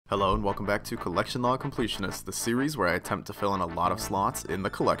Hello and welcome back to Collection Log Completionist, the series where I attempt to fill in a lot of slots in the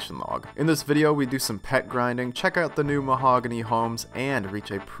collection log. In this video we do some pet grinding, check out the new mahogany homes, and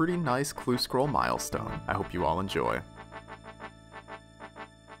reach a pretty nice clue scroll milestone. I hope you all enjoy.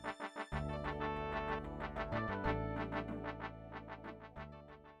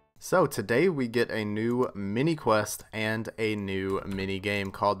 So today we get a new mini quest and a new mini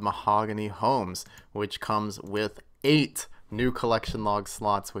game called Mahogany Homes, which comes with 8 new collection log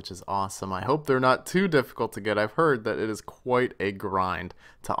slots, which is awesome. I hope they're not too difficult to get. I've heard that it is quite a grind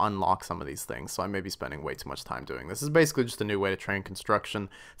to unlock some of these things, so I may be spending way too much time doing this. This is basically just a new way to train construction.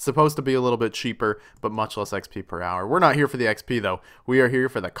 It's supposed to be a little bit cheaper, but much less XP per hour. We're not here for the XP though. We are here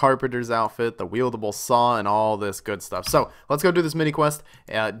for the carpenter's outfit, the wieldable saw, and all this good stuff. So let's go do this mini quest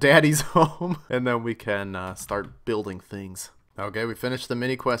at Daddy's home, and then we can start building things. Okay, we finished the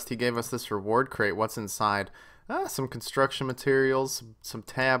mini quest. He gave us this reward crate. What's inside? Some construction materials, some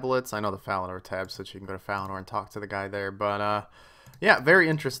tablets. I know the Falinor tab, so you can go to Falinor and talk to the guy there. But yeah, very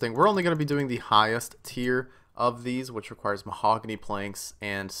interesting. We're only going to be doing the highest tier of these, which requires mahogany planks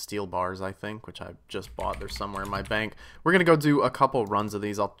and steel bars, I think, which I just bought. They're somewhere in my bank. We're going to go do a couple runs of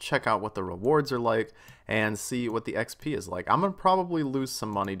these. I'll check out what the rewards are like and see what the XP is like. I'm going to probably lose some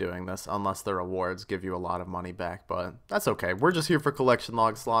money doing this unless the rewards give you a lot of money back, but that's okay. We're just here for collection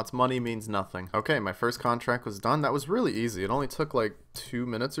log slots. Money means nothing. Okay, my first contract was done. That was really easy. It only took like 2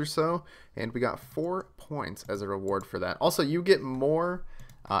 minutes or so, and we got 4 points as a reward for that. Also, you get more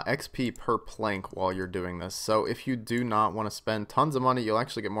XP per plank while you're doing this. So if you do not want to spend tons of money, you'll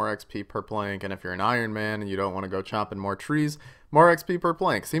actually get more XP per plank. And if you're an Iron Man and you don't want to go chopping more trees, more XP per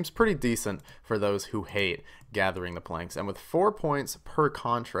plank. Seems pretty decent for those who hate gathering the planks. And with 4 points per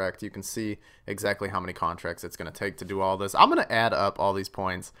contract, you can see exactly how many contracts it's going to take to do all this. I'm going to add up all these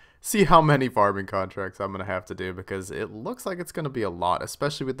points, see how many farming contracts I'm going to have to do, because it looks like it's going to be a lot,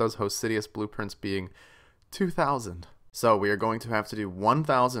 especially with those Hosidius blueprints being 2,000. So we are going to have to do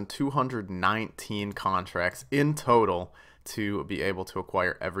 1,219 contracts in total to be able to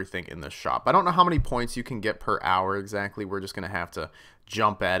acquire everything in the shop. I don't know how many points you can get per hour exactly. We're just going to have to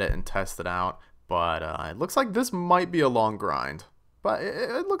jump at it and test it out. But it looks like this might be a long grind. But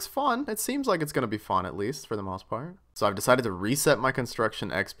it looks fun. It seems like it's going to be fun, at least, for the most part. So I've decided to reset my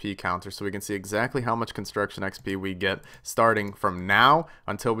construction XP counter so we can see exactly how much construction XP we get starting from now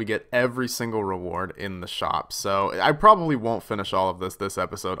until we get every single reward in the shop. So I probably won't finish all of this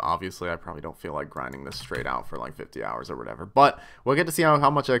episode. Obviously, I probably don't feel like grinding this straight out for like 50 hours or whatever. But we'll get to see how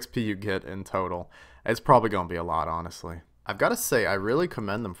much XP you get in total. It's probably going to be a lot, honestly. I've got to say, I really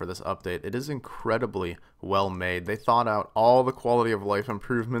commend them for this update. It is incredibly well made. They thought out all the quality of life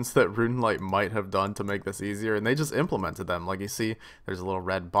improvements that RuneLite might have done to make this easier, and they just implemented them. Like you see, there's a little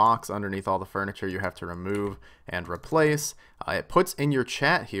red box underneath all the furniture you have to remove and replace. It puts in your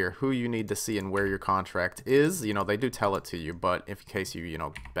chat here who you need to see and where your contract is. You know, they do tell it to you, but in case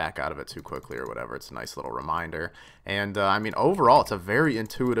you, back out of it too quickly or whatever, it's a nice little reminder. And I mean, overall, it's a very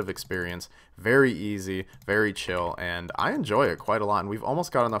intuitive experience, very easy, very chill, and I enjoy it quite a lot. And we've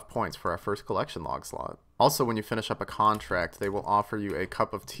almost got enough points for our first collection log slot. Also, when you finish up a contract, they will offer you a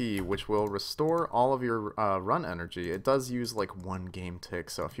cup of tea, which will restore all of your run energy. It does use like 1 game tick,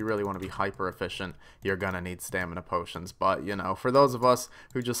 so if you really want to be hyper efficient, you're gonna need stamina potions. But, for those of us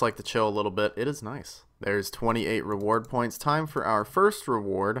who just like to chill a little bit, it is nice. There's 28 reward points. Time for our first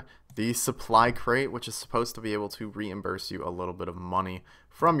reward, the supply crate, which is supposed to be able to reimburse you a little bit of money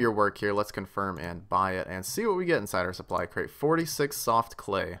from your work here. Let's confirm and buy it and see what we get inside our supply crate. 46 soft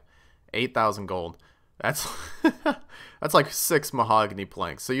clay, 8,000 gold. That's that's like 6 mahogany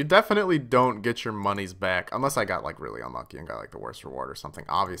planks. So you definitely don't get your monies back unless I got like really unlucky and got like the worst reward or something.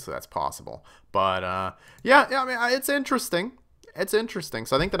 Obviously that's possible. But yeah, I mean, it's interesting. It's interesting.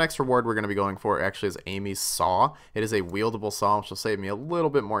 So I think the next reward we're going to be going for actually is Amy's saw. It is a wieldable saw, which will save me a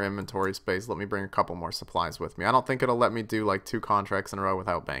little bit more inventory space. Let me bring a couple more supplies with me. I don't think it'll let me do like 2 contracts in a row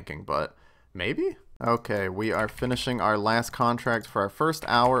without banking, but maybe? Okay, we are finishing our last contract for our first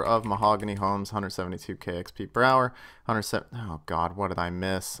hour of Mahogany Homes, 172k XP per hour. Oh god, what did I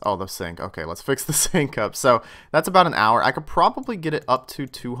miss? Oh, the sink. Okay, let's fix the sink up. So that's about an hour. I could probably get it up to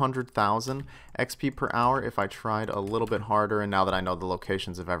 200,000 XP per hour if I tried a little bit harder, and now that I know the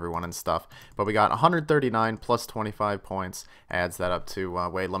locations of everyone and stuff. But we got 139 plus 25 points, adds that up to,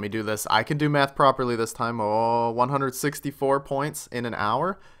 wait, let me do this. I can do math properly this time. Oh, 164 points in an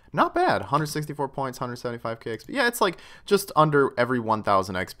hour. Not bad. 164 points, 175k XP. Yeah, it's like just under every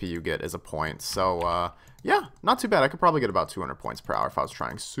 1,000 XP you get is a point. So, yeah, not too bad. I could probably get about 200 points per hour if I was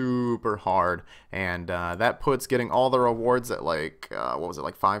trying super hard. And that puts getting all the rewards at like, what was it,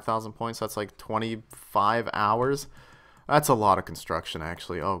 like 5,000 points? So that's like 25 hours. That's a lot of construction,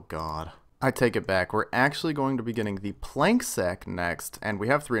 actually. Oh, God. I take it back. We're actually going to be getting the plank sack next, and we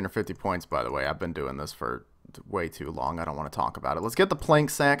have 350 points, by the way. I've been doing this for way too long. I don't want to talk about it. Let's get the plank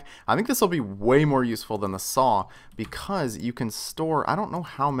sack. I think this will be way more useful than the saw because you can store, I don't know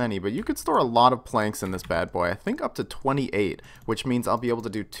how many, but you could store a lot of planks in this bad boy. I think up to 28, which means I'll be able to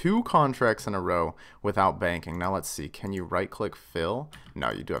do 2 contracts in a row without banking. Now let's see. Can you right-click fill?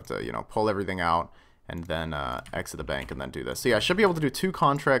 No, you do have to, you know, pull everything out and then exit the bank and then do this. So yeah, I should be able to do 2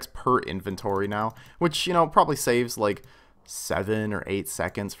 contracts per inventory now, which, you know, probably saves like 7 or 8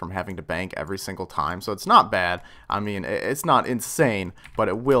 seconds from having to bank every single time. So it's not bad. I mean, it's not insane, but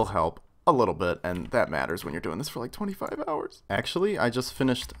it will help a little bit, and that matters when you're doing this for like 25 hours. Actually, I just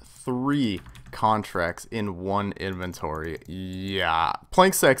finished 3 contracts in 1 inventory. Yeah,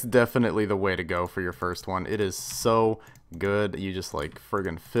 plank sack's definitely the way to go for your first one. It is so good. You just like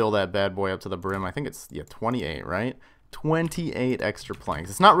friggin' fill that bad boy up to the brim. I think it's, yeah, 28, right? 28 extra planks.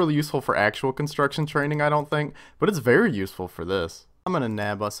 It's not really useful for actual construction training, I don't think, but it's very useful for this. I'm going to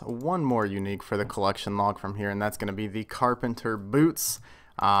nab us one more unique for the collection log from here, and that's going to be the carpenter boots.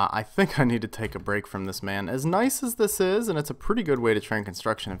 I think I need to take a break from this, man. As nice as this is, and it's a pretty good way to train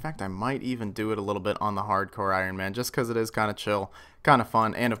construction. In fact, I might even do it a little bit on the hardcore Iron Man, just because it is kind of chill, kind of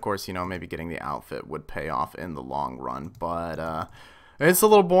fun, and of course, you know, maybe getting the outfit would pay off in the long run, but it's a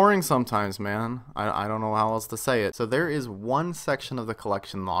little boring sometimes, man. I don't know how else to say it. So there is one section of the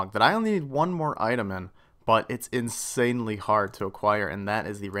collection log that I only need 1 more item in, but it's insanely hard to acquire, and that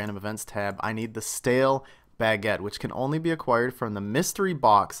is the random events tab. I need the stale baguette, which can only be acquired from the mystery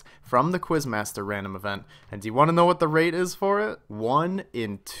box from the Quizmaster random event. And do you want to know what the rate is for it? 1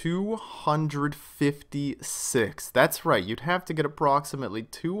 in 256. That's right, you'd have to get approximately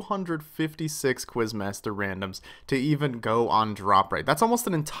 256 Quizmaster randoms to even go on drop rate. That's almost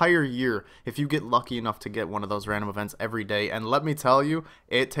an entire year if you get lucky enough to get one of those random events every day. And let me tell you,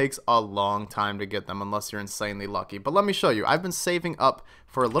 it takes a long time to get them unless you're insanely lucky. But let me show you. I've been saving up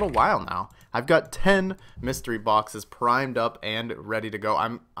for a little while now. I've got 10 mystery boxes primed up and ready to go.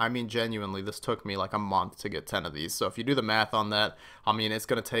 I mean, genuinely, this took me like a month to get 10 of these. So if you do the math on that, I mean, it's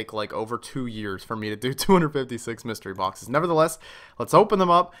going to take like over 2 years for me to do 256 mystery boxes. Nevertheless, let's open them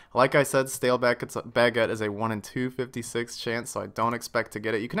up. Like I said, stale baguette is a 1 in 256 chance, so I don't expect to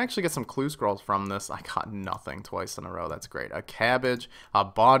get it. You can actually get some clue scrolls from this. I got nothing twice in a row. That's great. A cabbage, a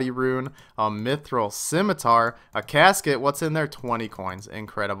body rune, a mithril scimitar, a casket. What's in there? 20 coins.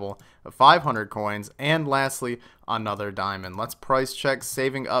 Incredible. 500 coins, and lastly, another diamond. Let's price check,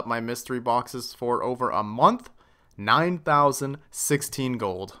 saving up my mystery boxes for over a month. 9,016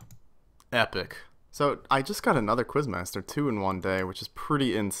 gold. Epic. So I just got another Quizmaster 2 in 1 day, which is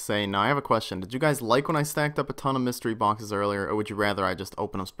pretty insane. Now I have a question. Did you guys like when I stacked up a ton of mystery boxes earlier, or would you rather I just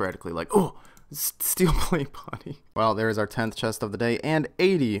open them sporadically like, oh, steel plate body? Well, there is our 10th chest of the day and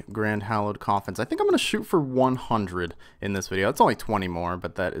 80 grand hallowed coffins. I think I'm going to shoot for 100 in this video. It's only 20 more,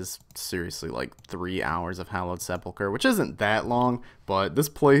 but that is seriously like 3 hours of hallowed sepulcher, which isn't that long, but this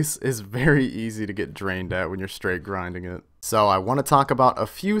place is very easy to get drained at when you're straight grinding it. So I want to talk about a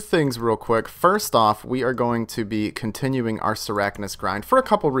few things real quick. First off, we are going to be continuing our Sarachnis grind for a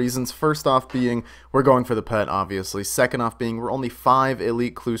couple reasons. First off being, we're going for the pet, obviously. Second off being, we're only 5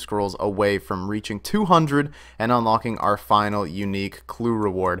 elite clue scrolls away from reaching 200 and unlocking our final unique clue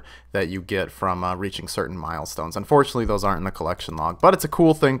reward that you get from reaching certain milestones. Unfortunately, those aren't in the collection log, but it's a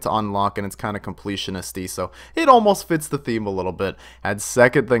cool thing to unlock, and it's kind of completionist-y, so it almost fits the theme a little bit. And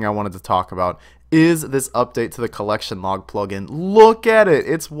second thing I wanted to talk about is this update to the collection log plugin. Look at it.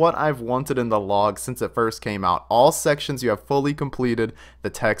 It's what I've wanted in the log since it first came out. All sections you have fully completed. The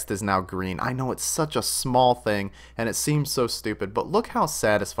text is now green. I know it's such a small thing and it seems so stupid, but look how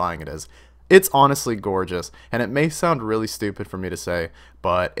satisfying it is. It's honestly gorgeous, and it may sound really stupid for me to say,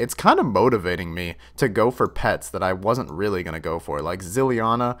 but it's kind of motivating me to go for pets that I wasn't really going to go for. Like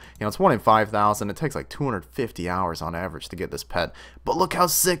Zilliana, you know, it's 1 in 5,000. It takes like 250 hours on average to get this pet. But look how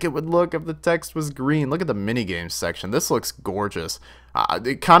sick it would look if the text was green. Look at the minigames section. This looks gorgeous.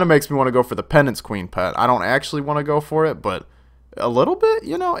 It kind of makes me want to go for the Penance Queen pet. I don't actually want to go for it, but a little bit,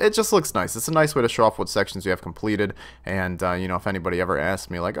 you know, it just looks nice. It's a nice way to show off what sections you have completed, and you know, if anybody ever asks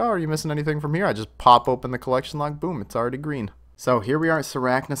me like, oh, are you missing anything from here, I just pop open the collection log, boom, it's already green. So here we are at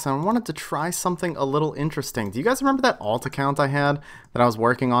Sarachnis, and I wanted to try something a little interesting. Do you guys remember that alt account I had that I was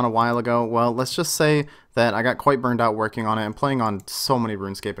working on a while ago? Well, let's just say that I got quite burned out working on it, and playing on so many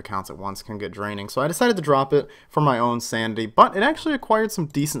RuneScape accounts at once can get draining. So I decided to drop it for my own sanity, but it actually acquired some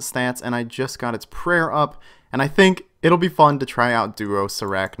decent stats, and I just got its prayer up, and I think it'll be fun to try out Duo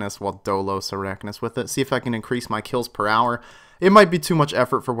Sarachnis, well, Dolo Sarachnis with it, see if I can increase my kills per hour. It might be too much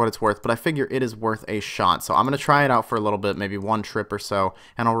effort for what it's worth, but I figure it is worth a shot. So I'm going to try it out for a little bit, maybe one trip or so,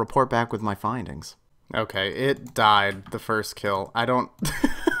 and I'll report back with my findings. Okay, it died the first kill. I don't...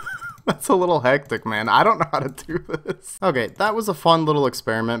 That's a little hectic, man. I don't know how to do this. Okay, that was a fun little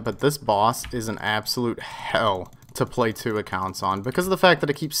experiment, but this boss is an absolute hell to play 2 accounts on because of the fact that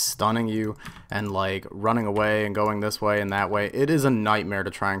it keeps stunning you and like running away and going this way and that way. It is a nightmare to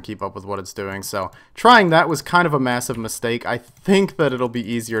try and keep up with what it's doing. So trying that was kind of a massive mistake. I think that it'll be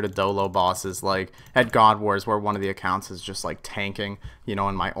easier to dolo bosses like at God Wars where one of the accounts is just like tanking, you know,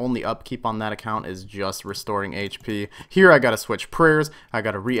 and my only upkeep on that account is just restoring HP. Here I gotta switch prayers, I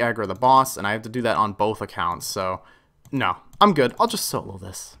gotta re-aggro the boss, and I have to do that on both accounts. So no, I'm good. I'll just solo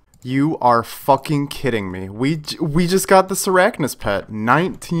this. You are fucking kidding me. We just got the Arachnus pet.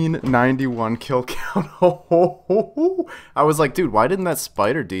 1991 kill count. I was like, dude, why didn't that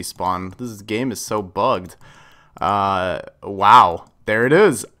spider despawn? This game is so bugged. Wow. There it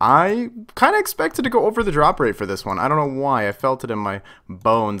is. I kind of expected to go over the drop rate for this one. I don't know why. I felt it in my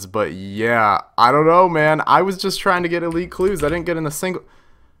bones. But yeah, I don't know, man. I was just trying to get elite clues. I didn't get in a single...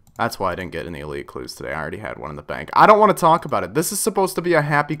 That's why I didn't get any elite clues today. I already had one in the bank. I don't want to talk about it. This is supposed to be a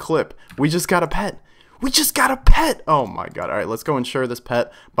happy clip. We just got a pet. We just got a pet. Oh my god. All right, let's go insure this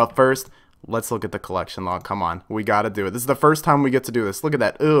pet. But first, let's look at the collection log. Come on. We got to do it. This is the first time we get to do this. Look at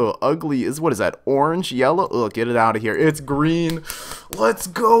that. Ugh, ugly. What is that? Orange, yellow? Ugh, get it out of here. It's green. Let's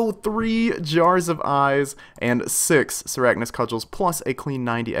go. 3 jars of eyes and 6 Arachnus cudgels plus a clean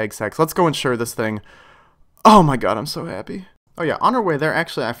 90 egg sacs. Let's go insure this thing. Oh my god, I'm so happy. Oh yeah, on our way there,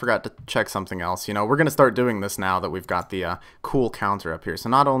 actually, I forgot to check something else. You know, we're going to start doing this now that we've got the cool counter up here. So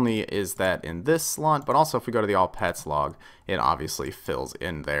not only is that in this slot, but also if we go to the all pets log, it obviously fills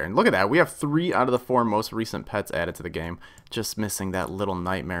in there. And look at that, we have 3 out of the 4 most recent pets added to the game. Just missing that little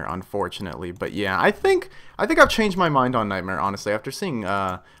Nightmare, unfortunately. But yeah, I think I've changed my mind on Nightmare, honestly. After seeing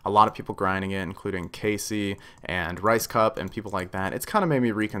a lot of people grinding it, including Casey and Rice Cup and people like that, it's kind of made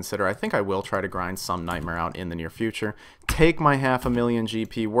me reconsider. I think I will try to grind some Nightmare out in the near future. Take my 500,000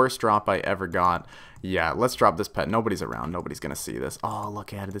 GP, worst drop I ever got. Yeah, let's drop this pet. Nobody's around. Nobody's going to see this. Oh,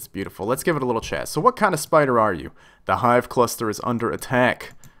 look at it. It's beautiful. Let's give it a little chat. So what kind of spider are you? The hive cluster is under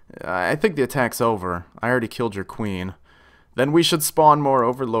attack. I think the attack's over. I already killed your queen. Then we should spawn more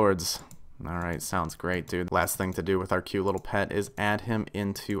overlords. Alright, sounds great, dude. Last thing to do with our cute little pet is add him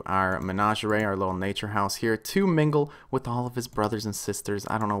into our menagerie, our little nature house here, to mingle with all of his brothers and sisters.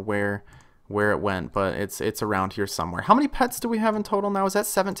 I don't know where it went, but it's around here somewhere. How many pets do we have in total now? Is that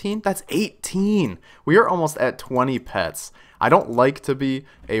 17? That's 18. We are almost at 20 pets. I don't like to be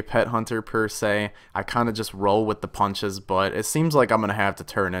a pet hunter per se. I kind of just roll with the punches, but it seems like I'm going to have to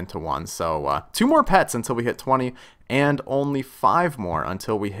turn into one. So 2 more pets until we hit 20, and only 5 more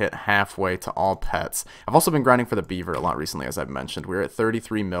until we hit halfway to all pets. I've also been grinding for the beaver a lot recently, as I've mentioned. We're at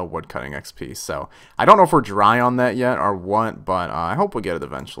 33 mil woodcutting XP, so I don't know if we're dry on that yet or what, but I hope we get it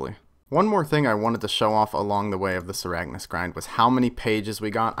eventually. One more thing I wanted to show off along the way of the Arachnus grind was how many pages we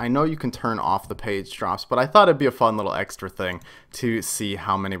got. I know you can turn off the page drops, but I thought it'd be a fun little extra thing to see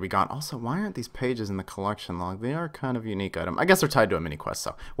how many we got. Also, why aren't these pages in the collection log? They are kind of unique item. I guess they're tied to a mini quest,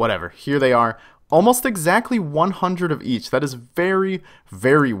 so whatever. Here they are. Almost exactly 100 of each. That is very,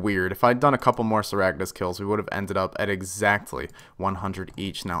 very weird. If I'd done a couple more Arachnus kills, we would have ended up at exactly 100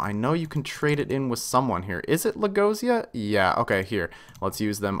 each. Now, I know you can trade it in with someone here. Is it Legosia? Yeah, okay, here. Let's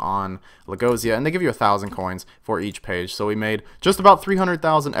use them on Legosia, and they give you 1,000 coins for each page. So we made just about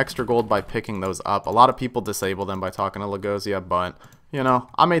 300,000 extra gold by picking those up. A lot of people disable them by talking to Legosia, but, you know,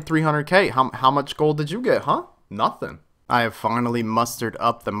 I made 300k. How much gold did you get, huh? Nothing. I have finally mustered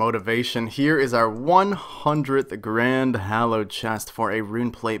up the motivation. Here is our 100th Grand Hallowed chest for a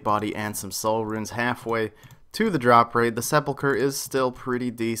rune plate body and some soul runes. Halfway to the drop rate. The sepulcher is still pretty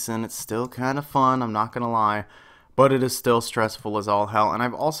decent. It's still kind of fun, I'm not gonna lie, but it is still stressful as all hell. And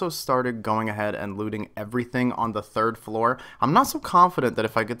I've also started going ahead and looting everything on the 3rd floor. I'm not so confident that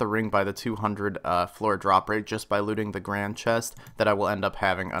if I get the ring by the 200 floor drop rate just by looting the grand chest that I will end up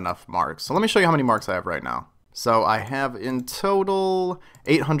having enough marks. So let me show you how many marks I have right now. So I have in total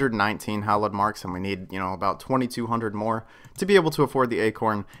 819 hallowed marks, and we need, you know, about 2,200 more to be able to afford the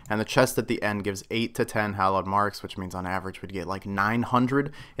acorn. And the chest at the end gives 8 to 10 hallowed marks, which means on average we'd get like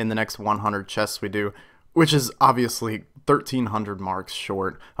 900 in the next 100 chests we do, which is obviously 1,300 marks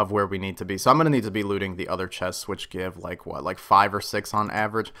short of where we need to be. So I'm going to need to be looting the other chests, which give like, what, like 5 or 6 on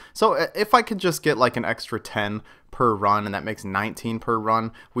average. So if I could just get like an extra 10 per run, and that makes 19 per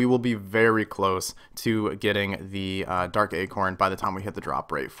run. We will be very close to getting the Dark Acorn by the time we hit the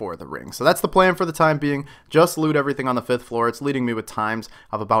drop rate for the ring. So that's the plan for the time being. Just loot everything on the 5th floor. It's leading me with times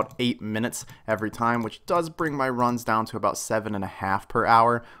of about 8 minutes every time, which does bring my runs down to about 7.5 per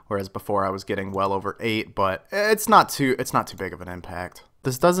hour, whereas before I was getting well over 8, but it's not too big of an impact.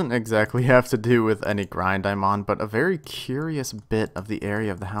 This doesn't exactly have to do with any grind I'm on, but a very curious bit of the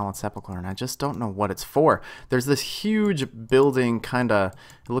area of the Hallowed Sepulchre, and I just don't know what it's for. There's this huge building, kinda,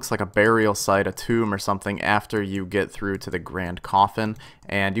 it looks like a burial site, a tomb or something, after you get through to the Grand Coffin,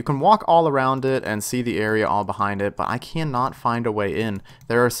 and you can walk all around it and see the area all behind it, but I cannot find a way in.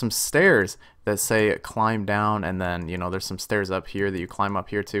 There are some stairs that say climb down, and then, you know, there's some stairs up here that you climb up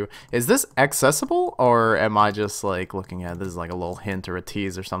here too. Is this accessible, or am I just like looking at this is like a little hint or a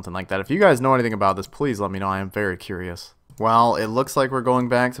tease or something like that? If you guys know anything about this, please let me know. I am very curious. Well, it looks like we're going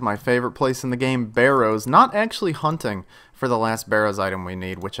back to my favorite place in the game, Barrows. Not actually hunting for the last Barrows item we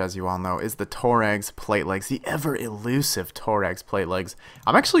need, which, as you all know, is the Torag's Plate Legs, the ever-elusive Torag's Plate Legs.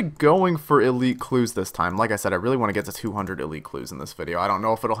 I'm actually going for Elite Clues this time. Like I said, I really want to get to 200 Elite Clues in this video. I don't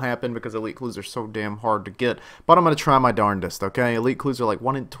know if it'll happen because Elite Clues are so damn hard to get, but I'm going to try my darndest, okay? Elite Clues are like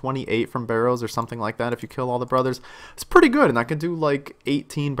 1 in 28 from Barrows or something like that if you kill all the brothers. It's pretty good, and I can do like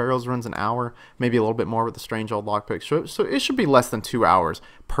 18 Barrows runs an hour, maybe a little bit more with the strange old lockpick. So it should be less than 2 hours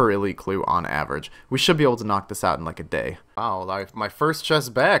per Elite Clue on average. We should be able to knock this out in like a day. Wow, my first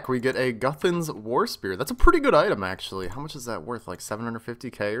chest back, we get a Guthan's War Spear. That's a pretty good item, actually. How much is that worth? Like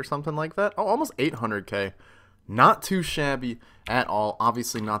 750k or something like that? Oh, almost 800k. Not too shabby at all.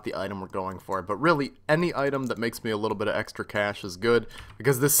 Obviously not the item we're going for, but really any item that makes me a little bit of extra cash is good,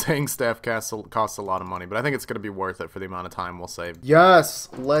 because this saying staff costs a lot of money, but I think it's going to be worth it for the amount of time we'll save. Yes,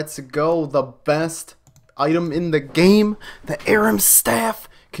 let's go. The best item in the game, the Aram staff.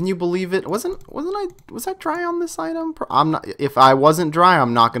 Can you believe it? Was I dry on this item? I'm not. If I wasn't dry,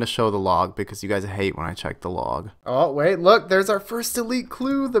 I'm not going to show the log, because you guys hate when I check the log. Oh, wait, look, there's our first Elite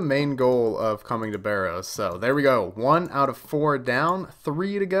Clue, the main goal of coming to Barrows. So there we go. 1 out of 4 down,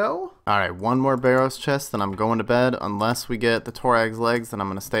 3 to go. All right, 1 more Barrows chest, then I'm going to bed. Unless we get the Torag's legs, then I'm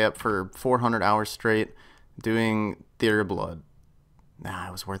going to stay up for 400 hours straight doing Theory of Blood. Nah,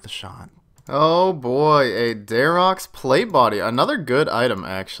 it was worth a shot. Oh boy, a Darok's plate body. Another good item,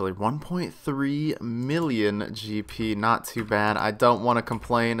 actually. 1.3 million GP. Not too bad. I don't want to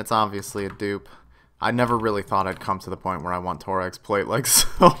complain. It's obviously a dupe. I never really thought I'd come to the point where I want Torag's plate legs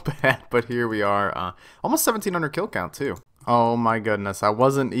so bad, but here we are. Almost 1,700 kill count, too. Oh my goodness. I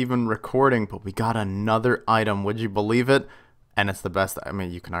wasn't even recording, but we got another item. Would you believe it? And it's the best. I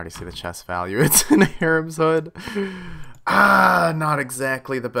mean, you can already see the chest value. It's an Aram's hood. Not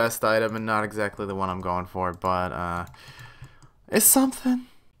exactly the best item and not exactly the one I'm going for, but it's something.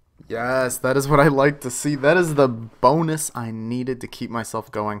 Yes, that is what I like to see. That is the bonus I needed to keep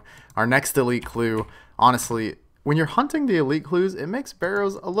myself going. Our next Elite Clue, honestly, when you're hunting the Elite Clues, it makes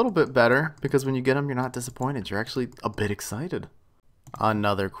Barrows a little bit better, because when you get them, you're not disappointed. You're actually a bit excited.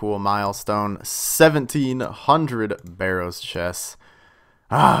 Another cool milestone, 1,700 Barrows chests.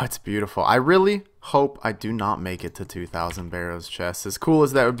 It's beautiful. I really hope I do not make it to 2,000 Barrows chests. As cool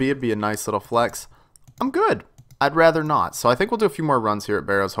as that would be, it'd be a nice little flex. I'm good. I'd rather not. So I think we'll do a few more runs here at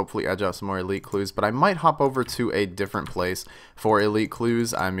Barrows, hopefully edge out some more Elite Clues, but I might hop over to a different place for Elite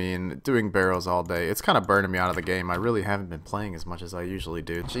Clues. I mean, doing Barrows all day, it's kind of burning me out of the game. I really haven't been playing as much as I usually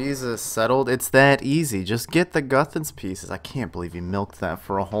do. Jesus, settled. It's that easy. Just get the Guthan's pieces. I can't believe you milked that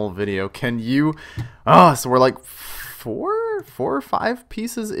for a whole video. Can you? Oh, so we're like four or 5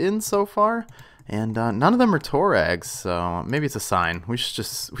 pieces in so far, and none of them are Torags, so maybe it's a sign. We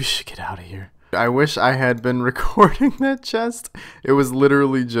should get out of here. I wish I had been recording that chest. It was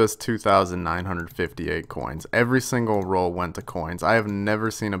literally just 2,958 coins. Every single roll went to coins. I have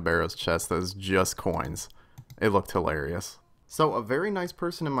never seen a Barrows chest that is just coins. It looked hilarious. So a very nice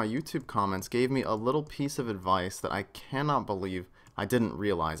person in my YouTube comments gave me a little piece of advice that I cannot believe I didn't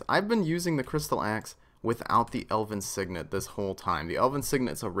realize. I've been using the Crystal Axe without the Elven Signet this whole time. The Elven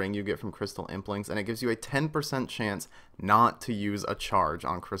Signet is a ring you get from Crystal Implinks, and it gives you a 10% chance not to use a charge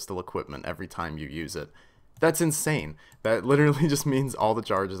on crystal equipment every time you use it. That's insane. That literally just means all the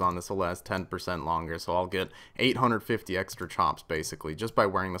charges on this will last 10% longer, so I'll get 850 extra chops, basically, just by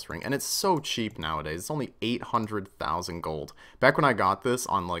wearing this ring. And it's so cheap nowadays. It's only 800,000 gold. Back when I got this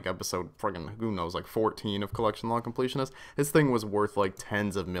on, like, episode, friggin', who knows, like 14 of Collection Log Completionist, this thing was worth, like,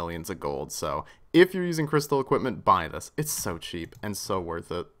 tens of millions of gold. So if you're using crystal equipment, buy this. It's so cheap and so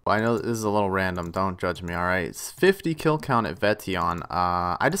worth it. I know this is a little random. Don't judge me, alright? It's 50 kill count at Vetion.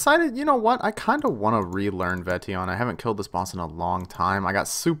 I decided, you know what? I kind of want to relearn Vetion. I haven't killed this boss in a long time. I got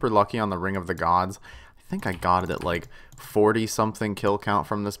super lucky on the Ring of the Gods. I think I got it at like 40 something kill count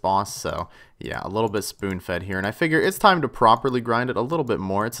from this boss, so yeah, a little bit spoon-fed here, and I figure it's time to properly grind it a little bit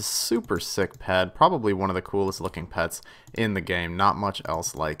more. It's a super sick pet, probably one of the coolest looking pets in the game, not much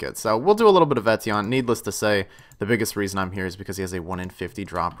else like it. So we'll do a little bit of Etion. Needless to say, the biggest reason I'm here is because he has a 1 in 50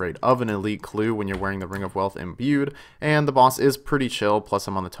 drop rate of an elite clue when you're wearing the Ring of Wealth imbued, and the boss is pretty chill, plus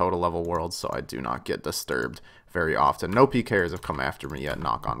I'm on the total level world, so I do not get disturbed very often. No PKers have come after me yet,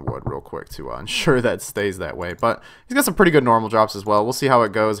 knock on wood real quick to ensure that stays that way, but he's got some pretty good normal drops as well. We'll see how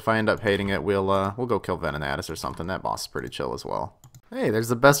it goes. If I end up hating it, we'll go kill Venenatus or something. That boss is pretty chill as well. Hey, there's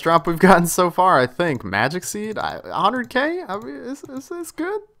the best drop we've gotten so far, I think. Magic Seed, 100k? I mean, is this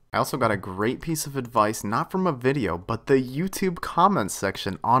good? I also got a great piece of advice, not from a video, but the YouTube comments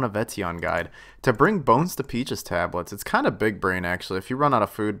section on a Vetion guide to bring Bones to Peaches tablets. It's kind of big brain, actually. If you run out of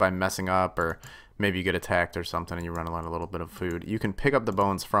food by messing up, or maybe you get attacked or something and you run out of a little bit of food, you can pick up the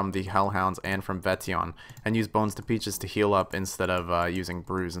bones from the Hellhounds and from Vetion and use Bones to Peaches to heal up instead of using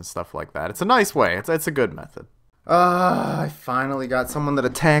brews and stuff like that. It's a nice way. It's a good method. I finally got someone that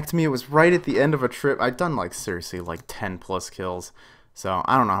attacked me. It was right at the end of a trip. I'd done like seriously like 10 plus kills. So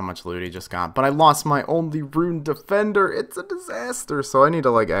I don't know how much loot he just got, but I lost my only rune defender. It's a disaster. So I need to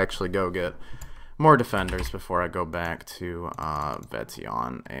like actually go get more defenders before I go back to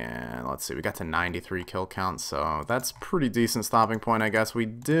Vetion. And let's see, we got to 93 kill count, so that's pretty decent stopping point, I guess. We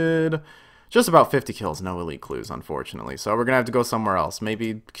did just about 50 kills, no elite clues, unfortunately. So we're gonna have to go somewhere else.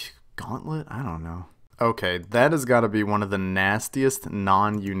 Maybe Gauntlet? I don't know. Okay, that has got to be one of the nastiest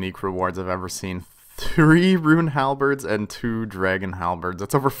non-unique rewards I've ever seen. 3 rune halberds and 2 dragon halberds.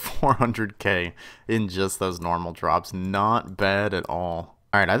 That's over 400k in just those normal drops. Not bad at all.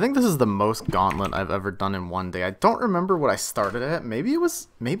 Alright, I think this is the most gauntlet I've ever done in one day. I don't remember what I started at. Maybe it was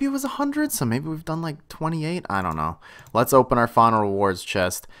 100, so maybe we've done like 28. I don't know. Let's open our final rewards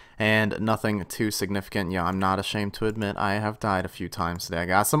chest, and nothing too significant. Yeah, I'm not ashamed to admit I have died a few times today. I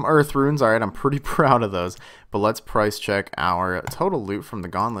got some earth runes. Alright, I'm pretty proud of those. But let's price check our total loot from the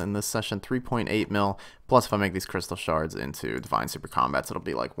gauntlet in this session. 3.8 mil. Plus, if I make these crystal shards into divine super combats, it'll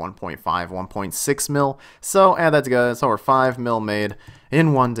be like 1.5, 1.6 mil. So add that together. It's over 5 mil made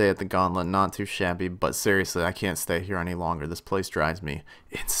in one day at the gauntlet. Not too shabby, but seriously, I can't stay here any longer. This place drives me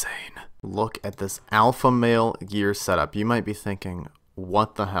insane. Look at this alpha male gear setup. You might be thinking,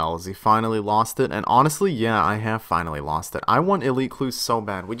 what the hell? Has he finally lost it? And honestly, yeah, I have finally lost it. I want elite clues so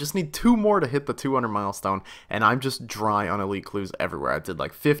bad. We just need 2 more to hit the 200 milestone, and I'm just dry on elite clues everywhere. I did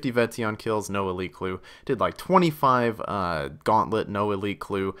like 50 Vetion kills, no elite clue. Did like 25 gauntlet, no elite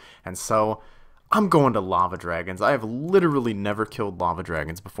clue. And so I'm going to lava dragons. I have literally never killed lava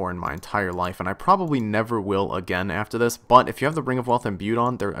dragons before in my entire life, and I probably never will again after this. But if you have the Ring of Wealth imbued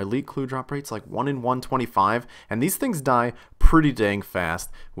on, their elite clue drop rate's like 1 in 125, and these things die pretty dang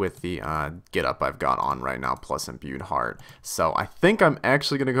fast with the get up I've got on right now, plus imbued heart. So I think I'm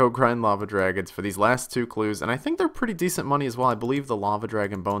actually going to go grind lava dragons for these last 2 clues, and I think they're pretty decent money as well. I believe the lava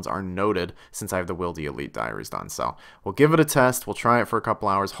dragon bones are noted since I have the Wildy Elite Diaries done. So we'll give it a test. We'll try it for a couple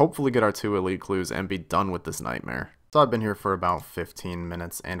hours, hopefully get our 2 elite clues and be done with this nightmare. So I've been here for about 15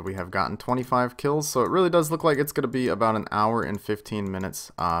 minutes and we have gotten 25 kills, so it really does look like it's going to be about an hour and 15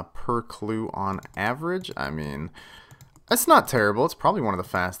 minutes per clue on average. I mean, it's not terrible. It's probably one of the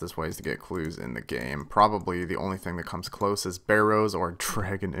fastest ways to get clues in the game. Probably the only thing that comes close is Barrows or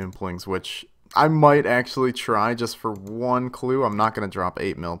Dragon Implings, which I might actually try just for 1 clue. I'm not going to drop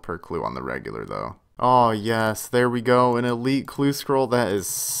 8 mil per clue on the regular though. Oh yes, there we go, an elite clue scroll. That is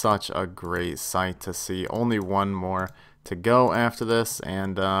such a great sight to see. Only 1 more to go after this,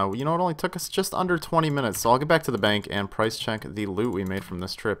 and you know, it only took us just under 20 minutes, so I'll get back to the bank and price check the loot we made from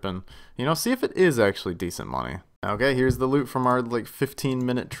this trip and, you know, see if it is actually decent money. Okay, here's the loot from our like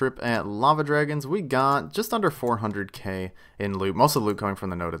 15-minute trip at Lava Dragons. We got just under 400k in loot, most of the loot coming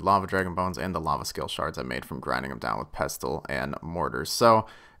from the noted Lava Dragon Bones and the Lava Skill Shards I made from grinding them down with Pestle and Mortars. So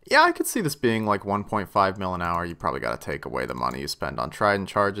yeah, I could see this being like 1.5 mil an hour. You probably got to take away the money you spend on Trident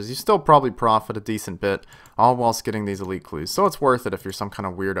charges. You still probably profit a decent bit, all whilst getting these elite clues. So it's worth it if you're some kind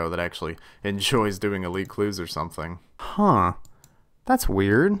of weirdo that actually enjoys doing elite clues or something. Huh. That's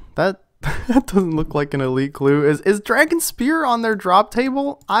weird. That doesn't look like an elite clue. Is Dragon Spear on their drop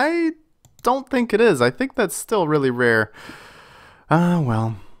table? I don't think it is. I think that's still really rare.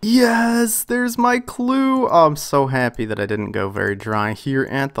 Well. Yes, there's my clue. Oh, I'm so happy that I didn't go very dry here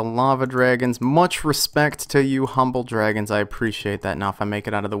at the Lava Dragons. Much respect to you humble dragons. I appreciate that. Now, if I make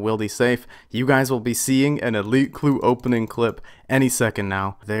it out of the Wildy safe, you guys will be seeing an elite clue opening clip any second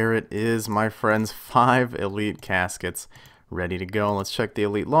now. There it is, my friends. 5 elite caskets ready to go. Let's check the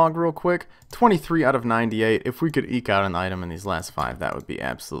elite log real quick. 23 out of 98. If we could eke out an item in these last 5, that would be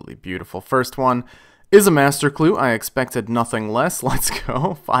absolutely beautiful. First one is a master clue. I expected nothing less. Let's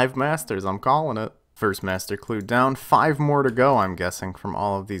go. 5 masters. I'm calling it. First master clue down. 5 more to go, I'm guessing, from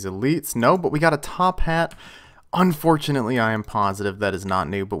all of these elites. No, but we got a top hat. Unfortunately, I am positive that is not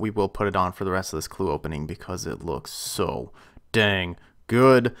new, but we will put it on for the rest of this clue opening because it looks so dang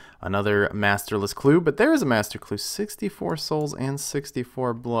good. Another masterless clue, but there is a master clue. 64 souls and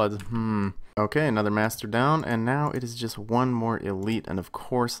 64 bloods. Okay, another master down, and now it is just one more elite. And of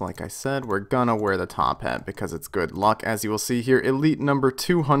course, like I said, we're gonna wear the top hat because it's good luck. As you will see here, elite number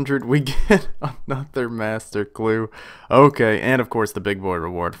 200, we get another master clue. Okay, and of course the big boy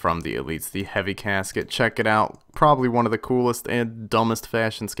reward from the elites, the heavy casket. Check it out. Probably one of the coolest and dumbest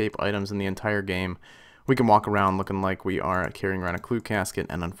fashionscape items in the entire game. We can walk around looking like we are carrying around a clue casket,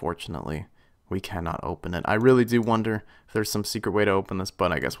 and unfortunately, we cannot open it. I really do wonder if there's some secret way to open this,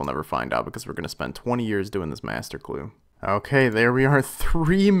 but I guess we'll never find out because we're going to spend 20 years doing this master clue. Okay, there we are.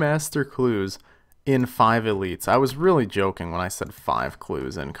 3 master clues in 5 elites. I was really joking when I said 5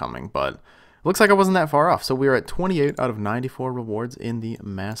 clues incoming, but it looks like I wasn't that far off. So we are at 28 out of 94 rewards in the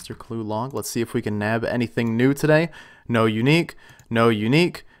master clue log. Let's see if we can nab anything new today. No unique, no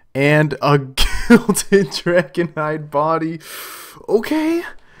unique, and a gilded dragonhide body.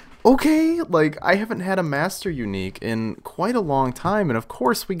 Okay, like, I haven't had a master unique in quite a long time, and of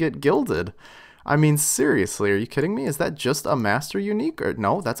course we get gilded. I mean, seriously, are you kidding me? Is that just a master unique? Or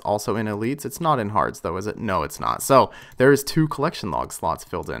no, that's also in elites. It's not in hards, though, is it? No, it's not. So there is 2 collection log slots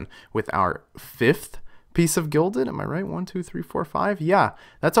filled in with our 5th piece of gilded. Am I right? 1, 2, 3, 4, 5? Yeah,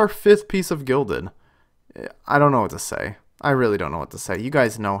 that's our 5th piece of gilded. I don't know what to say. I really don't know what to say. You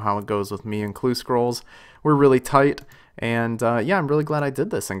guys know how it goes with me and clue scrolls. We're really tight. And yeah, I'm really glad I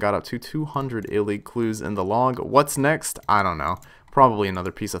did this and got up to 200 elite clues in the log. What's next? I don't know. Probably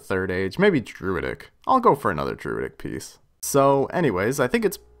another piece of 3rd age, maybe druidic. I'll go for another druidic piece. So anyways, I think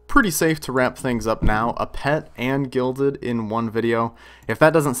it's pretty safe to wrap things up now. A pet and gilded in one video. If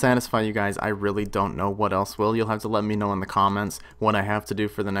that doesn't satisfy you guys, I really don't know what else will. You'll have to let me know in the comments what I have to do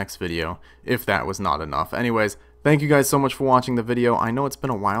for the next video, if that was not enough. Anyways, thank you guys so much for watching the video. I know it's been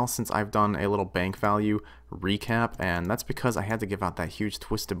a while since I've done a little bank value recap, and that's because I had to give out that huge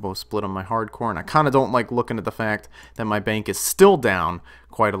twisted bow split on my hardcore, and I kind of don't like looking at the fact that my bank is still down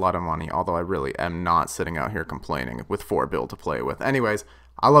quite a lot of money, although I really am not sitting out here complaining with 4 bill to play with. Anyways,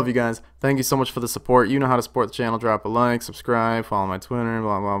 I love you guys. Thank you so much for the support. You know how to support the channel. Drop a like, subscribe, follow my Twitter,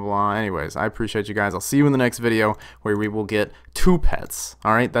 blah, blah, blah. Anyways, I appreciate you guys. I'll see you in the next video where we will get 2 pets.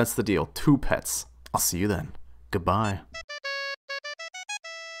 All right, that's the deal. 2 pets. I'll see you then. Goodbye.